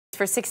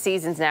For 6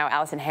 seasons now,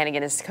 Alyson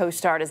Hannigan has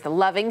co-starred as the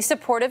loving,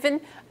 supportive,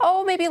 and,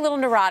 maybe a little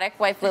neurotic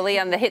wife Lily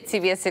on the hit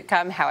CBS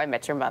sitcom How I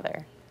Met Your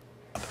Mother.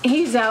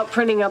 He's out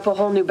printing up a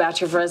whole new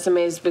batch of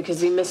resumes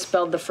because he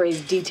misspelled the phrase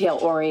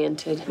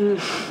detail-oriented.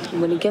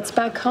 When he gets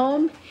back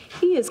home,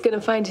 he is going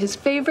to find his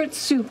favorite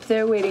soup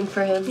there waiting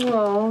for him.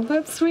 Oh,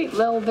 that's sweet,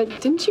 Lil, but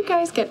didn't you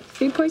guys get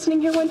food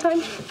poisoning here one time?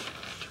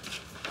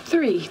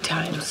 3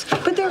 times.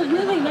 But they're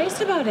really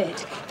nice about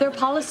it. Their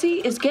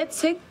policy is get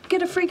sick,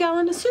 get a free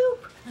gallon of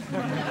soup.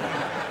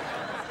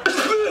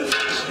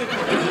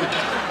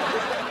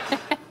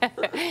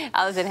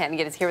 Alyson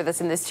Hannigan is here with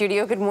us in the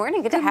studio. Good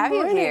morning. Good to have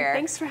you here.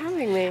 Thanks for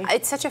having me.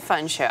 It's such a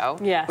fun show.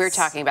 Yes. We were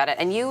talking about it.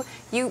 And you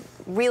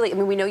really,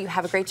 we know you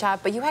have a great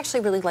job, but you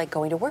actually really like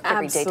going to work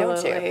every day,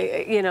 don't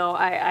you? You know,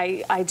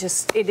 I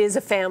just, it is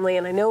a family,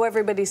 and I know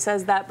everybody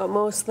says that, but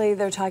mostly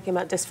they're talking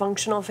about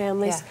dysfunctional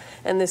families,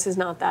 and this is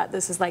not that.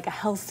 This is like a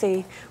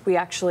healthy, we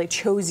actually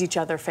chose each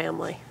other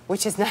family.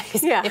 Which is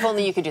nice. Yeah. If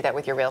only you could do that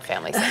with your real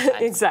family sometimes.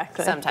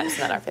 Exactly. Sometimes,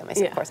 not our families,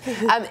 of course.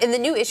 In the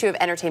new issue of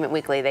Entertainment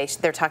Weekly,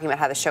 they're talking about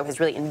how the show has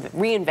really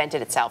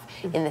reinvented itself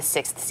in the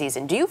 6th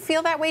season. Do you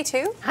feel that way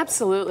too?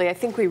 Absolutely. I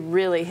think we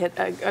really hit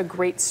a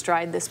great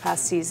stride this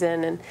past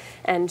season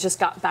and just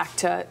got back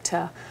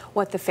to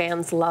what the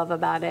fans love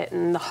about it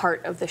and the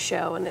heart of the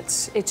show. And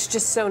it's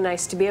just so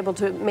nice to be able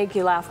to make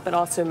you laugh but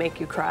also make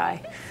you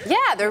cry. Yeah,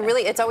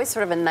 it's always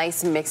sort of a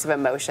nice mix of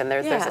emotion.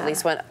 There's at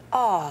least one,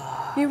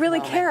 you really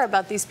moment. care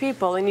about these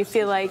people, and you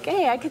feel like,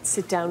 hey, I could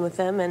sit down with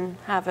them and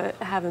have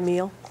a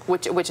meal.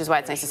 Which is why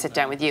it's nice to sit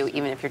down with you,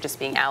 even if you're just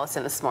being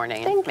Alyson this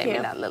morning. Thank maybe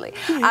you. not Lily.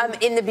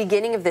 In the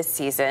beginning of this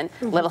season,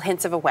 little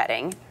hints of a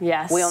wedding.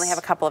 Yes. We only have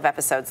a couple of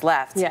episodes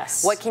left.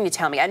 Yes. What can you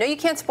tell me? I know you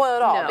can't spoil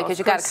it all because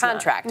you got a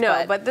contract.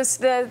 No, but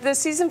the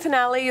season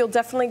finale, you'll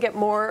definitely get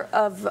more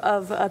of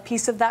a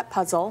piece of that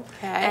puzzle,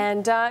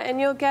 and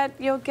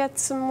you'll get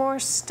some more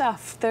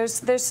stuff.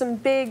 There's some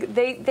big.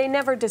 They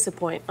never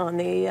disappoint on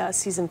the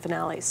season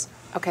finales.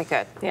 Okay,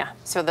 good. Yeah.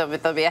 So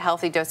there'll be a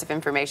healthy dose of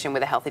information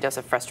with a healthy dose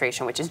of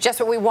frustration, which is just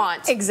what we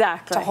want.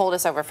 Exactly. To hold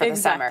us over for the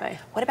summer. Exactly.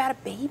 What about a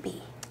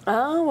baby?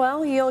 Oh,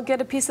 well, you'll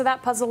get a piece of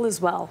that puzzle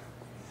as well.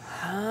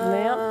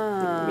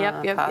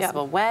 Yep.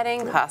 Possible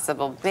wedding,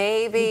 possible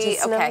baby.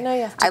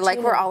 Okay. I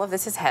like where all of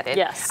this is headed.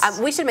 Yes.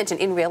 We should mention,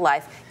 in real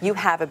life, you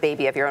have a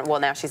baby of your own. Well,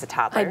 now she's a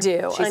toddler. I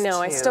do. She's I know. 2.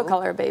 I still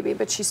call her a baby,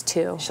 but she's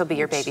 2. She'll be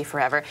your baby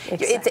forever.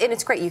 Exactly. And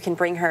it's great. You can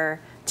bring her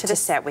to the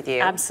set with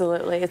you.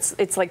 Absolutely.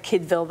 It's like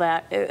Kidville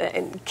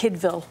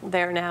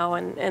there now,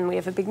 and we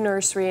have a big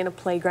nursery and a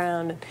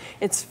playground. And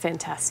it's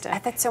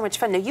fantastic. That's so much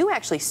fun. Now, you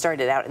actually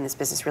started out in this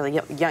business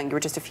really young. You were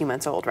just a few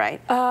months old,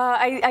 right?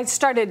 I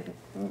started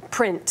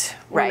print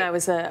when I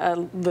was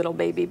a little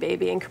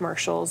baby in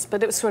commercials,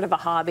 but it was sort of a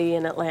hobby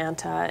in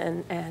Atlanta,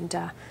 and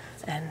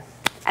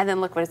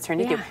then look what it's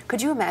turned into.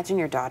 Could you imagine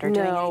your daughter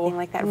doing anything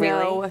like that?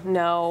 Really?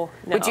 No.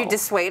 Would you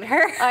dissuade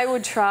her? I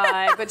would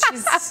try, but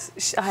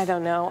I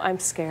don't know. I'm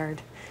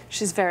scared.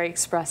 She's very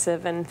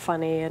expressive and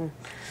funny,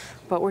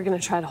 but we're going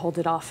to try to hold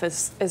it off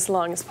as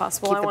long as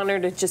possible. I want her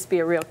to just be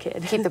a real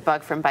kid. Keep the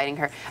bug from biting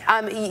her.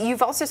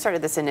 You've also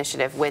started this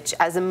initiative, which,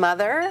 as a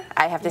mother,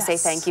 I have to say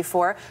thank you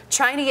for,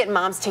 trying to get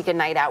moms to take a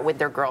night out with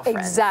their girlfriends.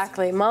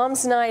 Exactly.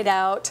 Mom's Night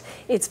Out.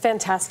 It's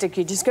fantastic.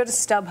 You just go to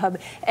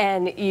StubHub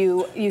and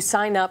you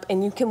sign up,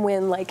 and you can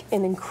win like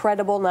an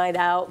incredible night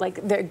out, like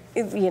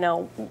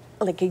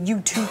like a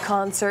U2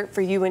 concert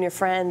for you and your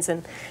friends,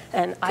 and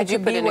I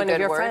could be one of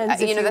your friends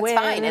if you that's win.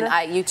 fine. And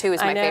U2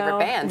 is my favorite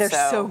band. They're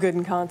so good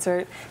in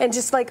concert, and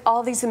just like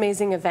all these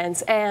amazing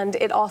events. And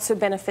it also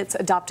benefits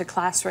Adopt a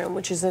Classroom,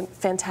 which is a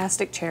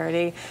fantastic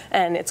charity,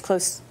 and it's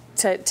close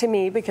to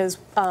me because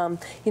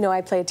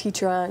I play a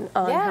teacher on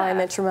How I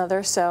Met Your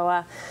Mother,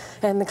 so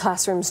and the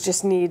classrooms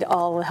just need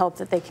all the help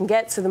that they can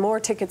get. So the more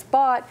tickets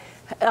bought,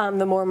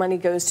 the more money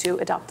goes to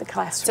Adopt the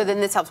Classroom. So then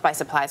this helps buy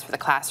supplies for the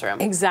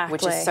classroom. Exactly.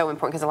 Which is so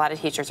important because a lot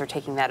of teachers are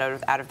taking that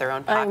out of their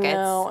own pockets.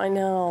 I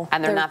know.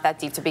 And they're not that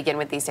deep to begin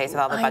with these days with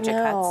all the budget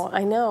cuts.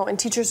 I know. And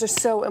teachers are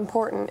so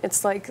important.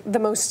 It's like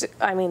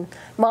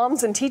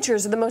moms and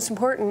teachers are the most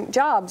important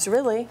jobs,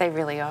 really. They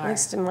really are. At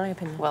least in my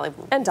opinion. Well,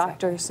 and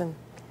doctors and...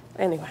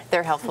 Anyway.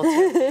 They're helpful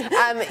too.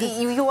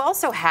 You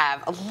also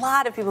have a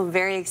lot of people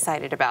very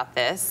excited about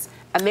this.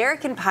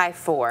 American Pie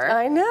 4.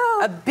 I know.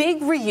 A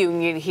big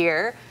reunion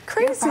here.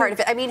 Crazy. You're part of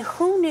it. I mean,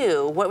 who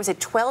knew? What was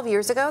it, 12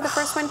 years ago the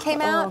first one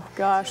came out? Oh,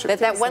 gosh.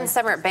 That one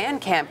summer at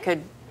band camp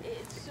could...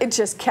 It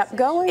just kept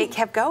going. It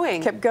kept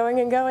going. Kept going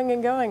and going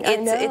and going.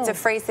 It's a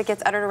phrase that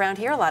gets uttered around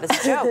here a lot as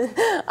a joke.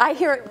 I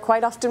hear it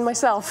quite often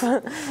myself.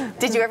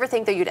 Did you ever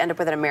think that you'd end up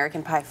with an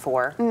American Pie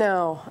 4?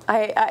 No.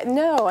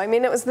 No. I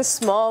mean, it was this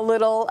small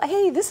little,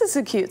 hey, this is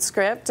a cute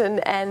script,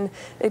 and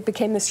it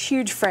became this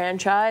huge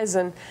franchise,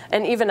 and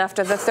even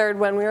after the 3rd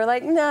one, we were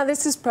like, no,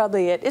 this is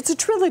probably it. It's a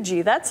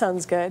trilogy. That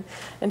sounds good.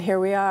 And here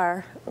we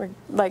are. We're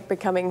like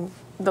becoming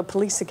the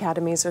police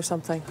academies or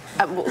something.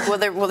 Will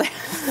there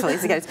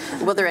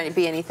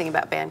be anything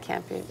about band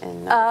camp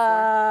in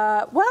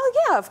well,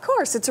 yeah, of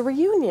course. It's a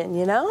reunion,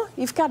 you know?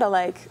 You've got to,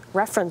 like,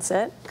 reference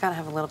it. Got to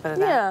have a little bit of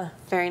that. Yeah.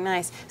 Very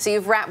nice. So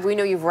you've wrapped, we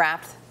know you've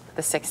wrapped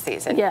the 6th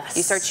season. Yes.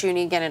 You start shooting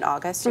again in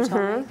August, you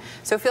told me.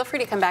 So feel free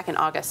to come back in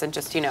August and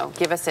just,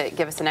 give us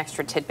an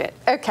extra tidbit.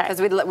 Okay.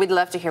 Because we'd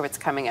love to hear what's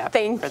coming up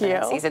Thank for the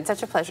next you. season.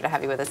 Such a pleasure to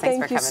have you with us. Thanks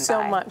for coming by. Thank you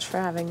so much for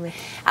having me.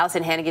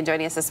 Alyson Hannigan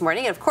joining us this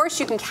morning. And of course,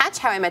 you can catch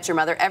How I Met Your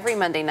Mother every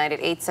Monday night at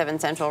 8, 7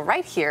 Central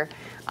right here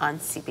on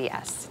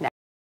CBS. Next.